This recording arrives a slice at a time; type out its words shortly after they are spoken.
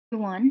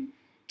Everyone.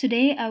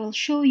 Today I will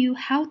show you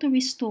how to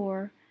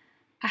restore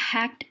a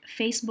hacked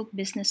Facebook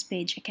business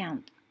page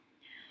account.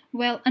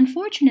 Well,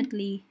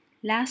 unfortunately,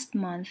 last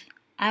month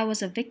I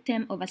was a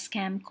victim of a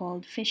scam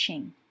called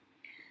phishing.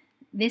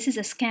 This is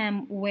a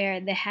scam where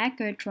the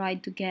hacker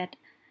tried to get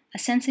a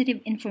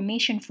sensitive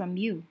information from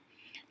you,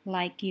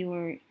 like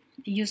your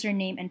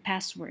username and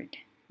password.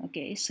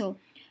 Okay, so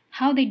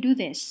how they do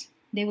this?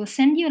 They will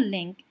send you a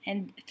link,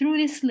 and through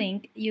this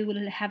link, you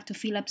will have to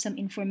fill up some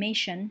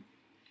information,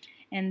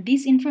 and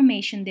this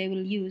information they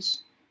will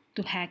use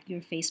to hack your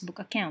Facebook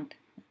account.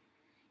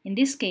 In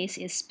this case,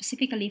 is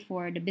specifically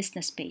for the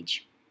business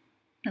page.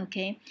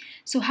 Okay,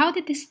 so how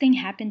did this thing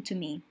happen to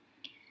me?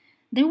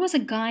 There was a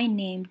guy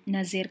named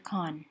Nazir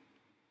Khan,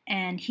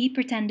 and he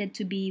pretended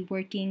to be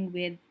working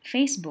with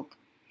Facebook.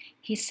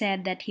 He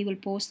said that he will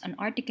post an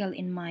article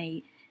in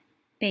my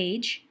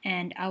page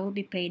and I will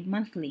be paid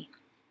monthly.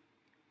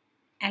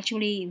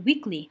 Actually,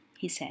 weekly,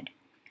 he said.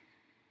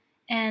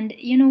 And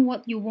you know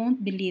what? You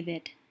won't believe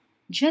it.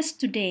 Just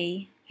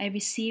today, I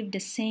received the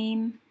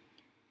same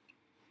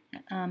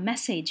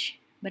message,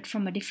 but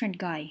from a different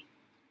guy.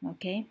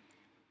 Okay.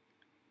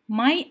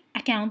 My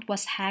account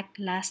was hacked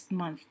last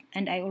month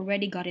and I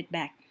already got it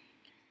back.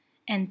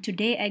 And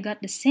today I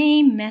got the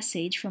same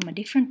message from a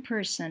different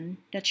person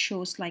that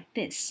shows like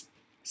this.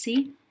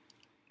 See?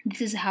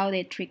 This is how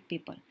they trick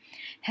people.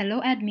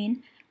 Hello,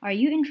 admin. Are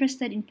you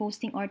interested in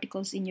posting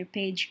articles in your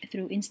page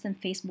through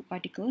instant Facebook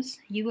articles?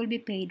 You will be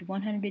paid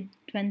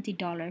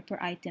 $120 per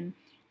item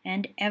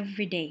and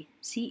every day.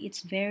 See,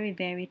 it's very,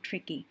 very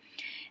tricky.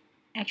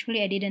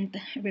 Actually, I didn't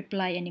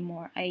reply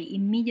anymore. I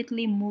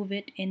immediately move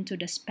it into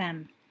the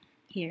spam.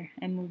 Here,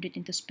 I moved it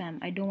into spam.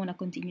 I don't want to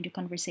continue the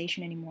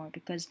conversation anymore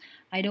because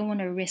I don't want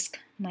to risk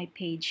my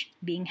page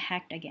being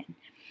hacked again.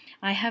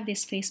 I have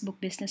this Facebook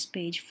business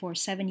page for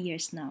 7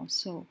 years now,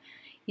 so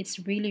it's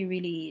really,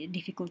 really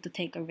difficult to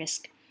take a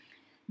risk.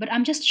 But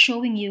I'm just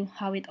showing you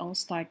how it all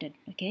started,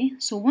 okay?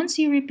 So once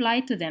you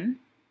reply to them,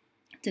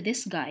 to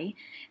this guy,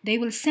 they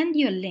will send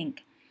you a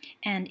link.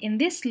 And in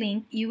this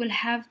link, you will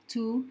have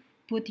to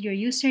put your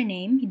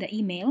username, the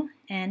email,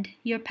 and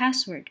your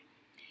password.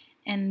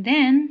 And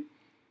then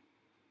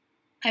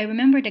I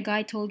remember the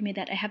guy told me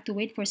that I have to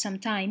wait for some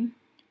time.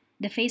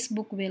 The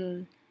Facebook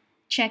will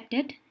check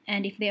it,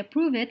 and if they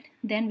approve it,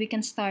 then we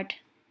can start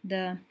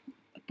the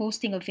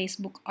posting of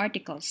Facebook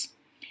articles.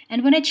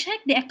 And when I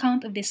checked the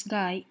account of this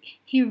guy,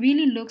 he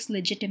really looks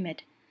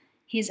legitimate.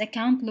 His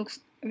account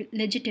looks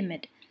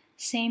legitimate.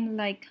 Same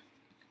like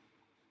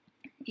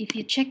if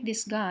you check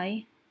this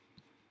guy,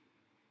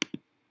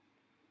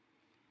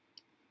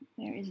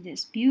 where is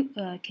this?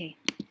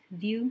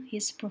 View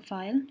his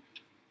profile.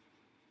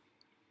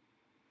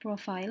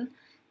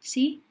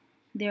 See,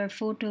 there are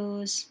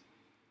photos.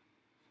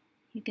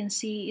 You can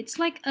see it's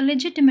like a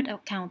legitimate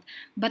account.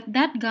 But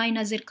that guy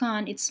Nazir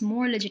Khan, it's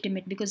more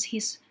legitimate because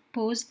his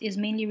post is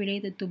mainly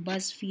related to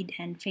BuzzFeed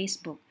and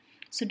Facebook.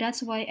 So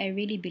that's why I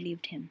really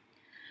believed him.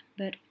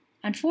 But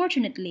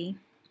unfortunately,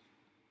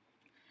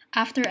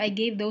 after I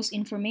gave those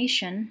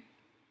information,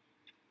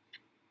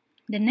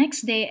 the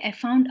next day I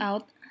found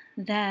out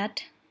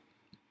that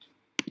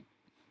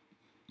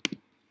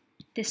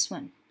this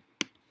one.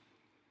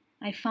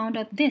 I found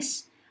out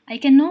this. I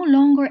can no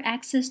longer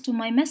access to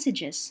my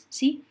messages.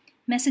 See,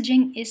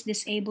 messaging is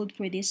disabled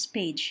for this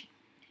page.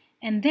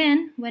 And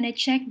then when I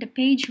checked the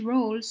page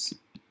roles,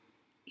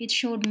 it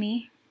showed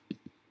me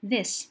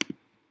this.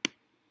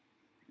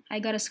 I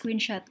got a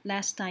screenshot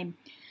last time.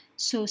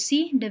 So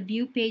see the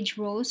view page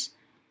roles.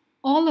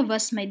 All of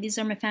us, these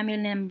are my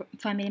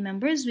family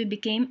members, we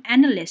became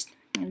analysts.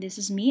 And this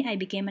is me, I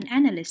became an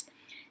analyst.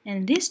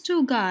 And these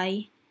two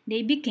guys,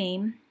 they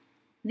became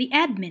the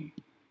admin.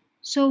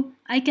 So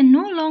I can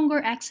no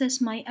longer access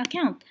my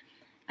account.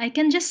 I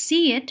can just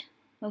see it,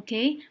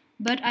 okay,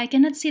 but I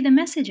cannot see the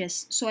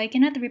messages, so I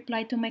cannot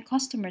reply to my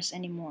customers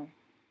anymore.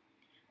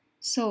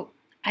 So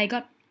I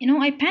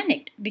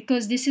panicked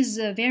because this is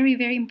very,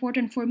 very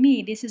important for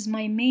me. This is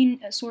my main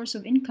source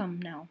of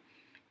income now.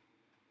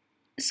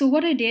 So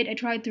what I did, I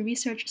tried to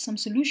research some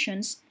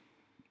solutions,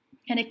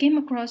 and I came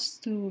across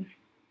to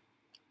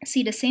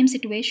see the same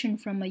situation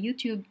from a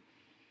YouTube,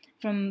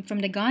 from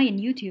the guy in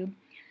YouTube.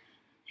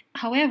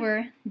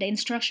 However, the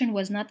instruction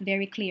was not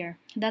very clear.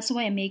 That's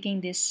why I'm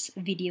making this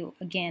video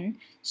again,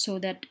 so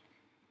that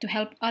to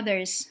help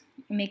others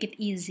make it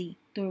easy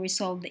to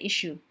resolve the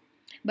issue.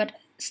 But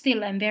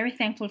still, I'm very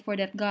thankful for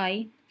that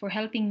guy for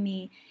helping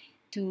me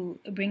to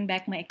bring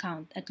back my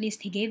account. At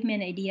least he gave me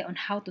an idea on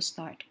how to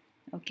start.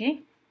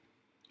 Okay?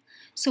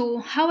 So,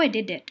 how I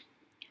did it.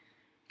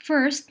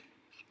 First,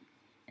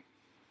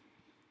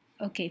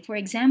 okay, for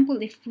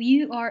example, if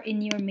you are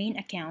in your main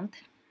account,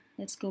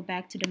 let's go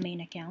back to the main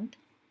account.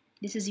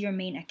 This is your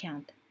main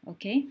account,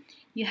 okay?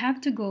 You have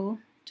to go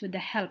to the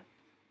Help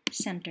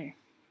Center.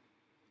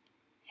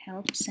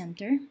 Help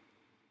Center.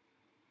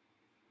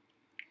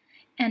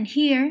 And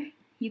here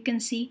you can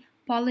see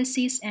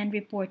Policies and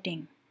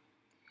Reporting.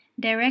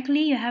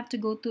 Directly, you have to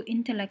go to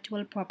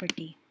Intellectual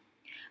Property.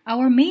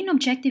 Our main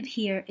objective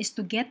here is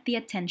to get the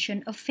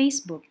attention of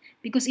Facebook,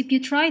 because if you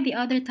try the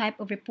other type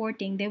of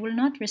reporting, they will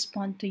not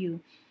respond to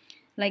you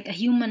like a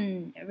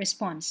human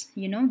response.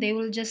 They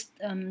will just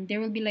there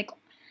will be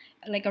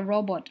like a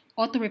robot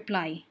auto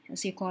reply,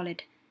 as you call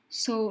it.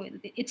 So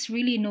it's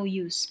really no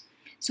use.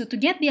 So to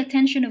get the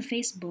attention of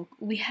Facebook,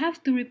 we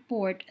have to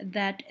report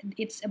that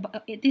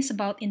it is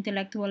about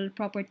intellectual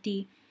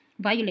property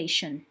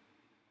violation,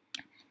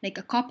 like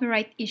a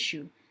copyright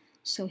issue.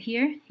 So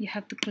here you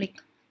have to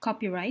click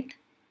copyright,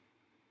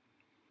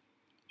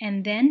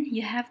 and then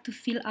you have to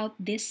fill out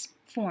this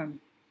form.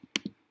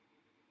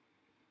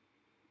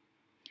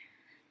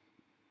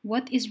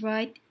 What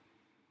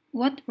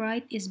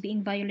right is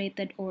being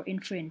violated or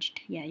infringed?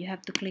 Yeah, you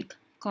have to click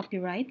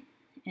copyright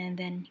and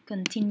then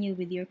continue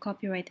with your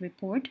copyright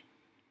report.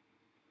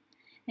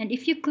 And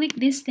if you click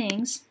these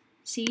things,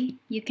 see,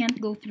 you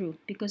can't go through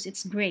because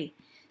it's gray.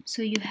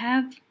 So you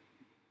have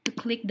to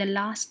click the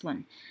last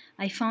one.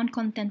 I found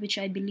content which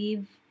I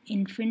believe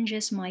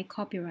infringes my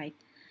copyright.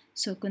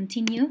 So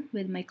continue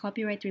with my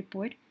copyright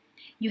report.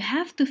 You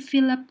have to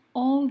fill up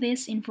all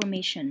this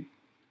information.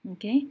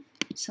 Okay?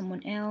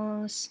 Someone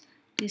else,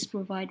 please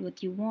provide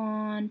what you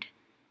want.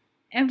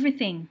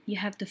 Everything you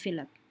have to fill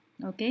up.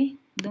 Okay?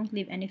 Don't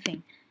leave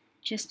anything.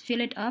 Just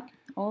fill it up,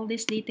 all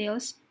these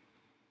details,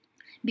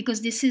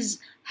 because this is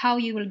how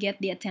you will get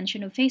the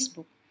attention of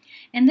Facebook.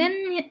 And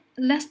then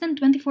less than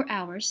 24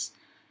 hours,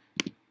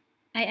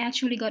 I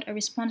actually got a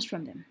response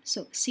from them.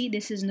 So see,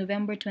 this is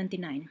November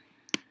 29.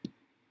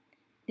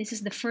 This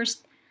is the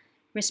first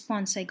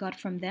response I got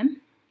from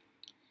them.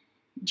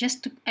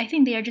 I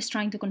think they are just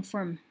trying to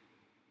confirm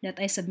that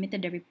I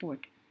submitted the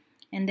report.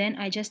 And then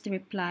I just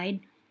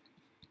replied,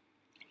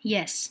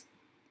 yes.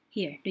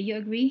 Here, do you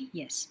agree?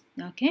 Yes.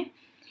 Okay.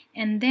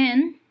 And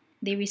then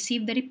they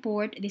received the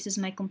report. This is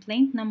my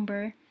complaint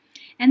number.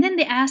 And then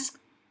they ask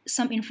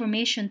some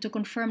information to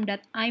confirm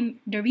that I'm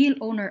the real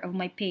owner of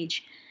my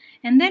page.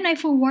 And then I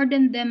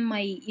forwarded them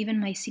my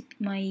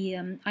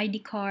ID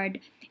card,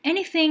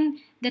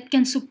 anything that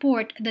can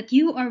support that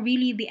you are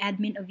really the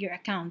admin of your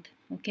account.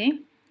 Okay.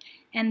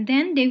 And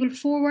then they will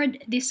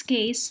forward this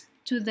case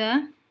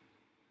to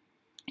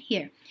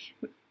here.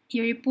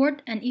 You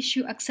report an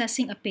issue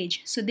accessing a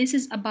page. So this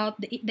is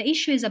about the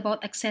issue is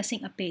about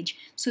accessing a page.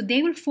 So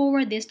they will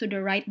forward this to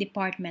the right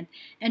department.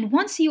 And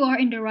once you are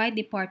in the right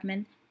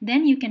department,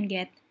 then you can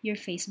get your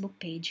Facebook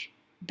page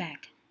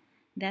back.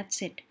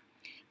 That's it.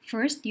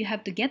 First, you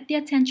have to get the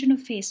attention of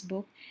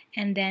Facebook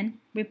and then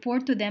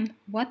report to them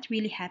what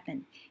really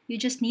happened. You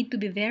just need to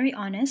be very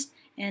honest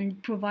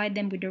and provide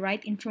them with the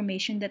right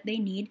information that they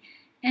need,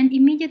 and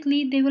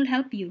immediately they will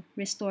help you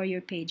restore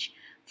your page.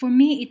 For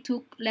me, it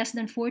took less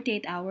than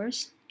 48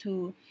 hours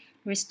to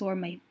restore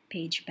my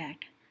page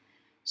back.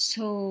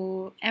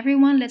 So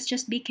everyone, let's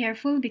just be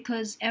careful,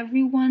 because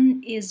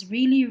everyone is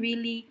really,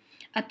 really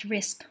at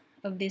risk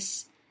of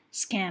this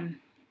scam,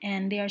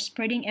 and they are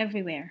spreading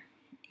everywhere.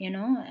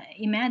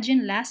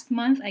 Imagine last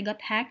month I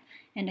got hacked,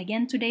 and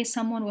again today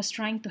someone was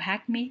trying to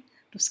hack me,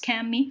 to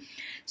scam me.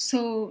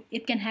 So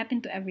it can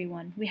happen to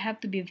everyone. We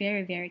have to be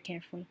very, very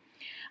careful.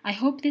 I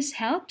hope this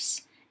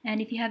helps. And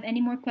if you have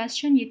any more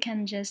question, you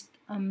can just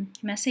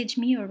message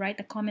me or write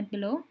a comment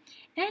below.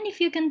 And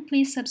if you can,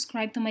 please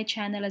subscribe to my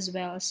channel as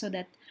well, so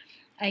that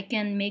I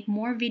can make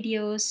more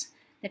videos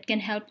that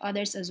can help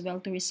others as well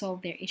to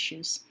resolve their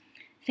issues.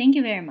 Thank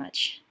you very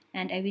much,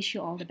 and I wish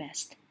you all the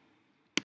best.